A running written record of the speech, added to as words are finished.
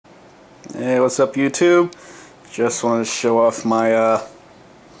Hey, what's up YouTube? Just wanted to show off my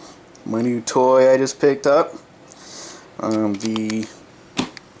my new toy I just picked up. The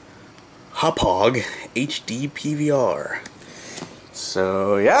Hauppauge HD PVR.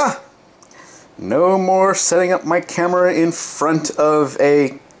 So yeah, no more setting up my camera in front of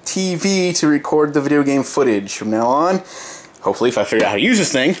a TV to record the video game footage. From now on, hopefully if I figure out how to use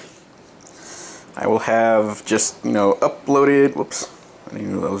this thing, I will have just, you know, uploaded, whoops, I didn't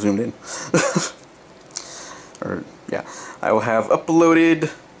even know that was zoomed in. Or, yeah, I will have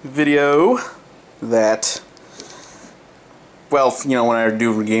uploaded video that, well, you know, when I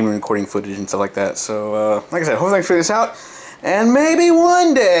do game recording footage and stuff like that. So, like I said, hopefully I can figure this out. And maybe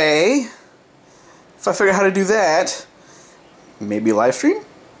one day, if I figure out how to do that, maybe a live stream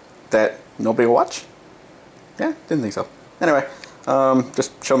that nobody will watch. Yeah, didn't think so. Anyway,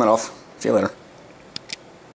 just showing that off. See you later.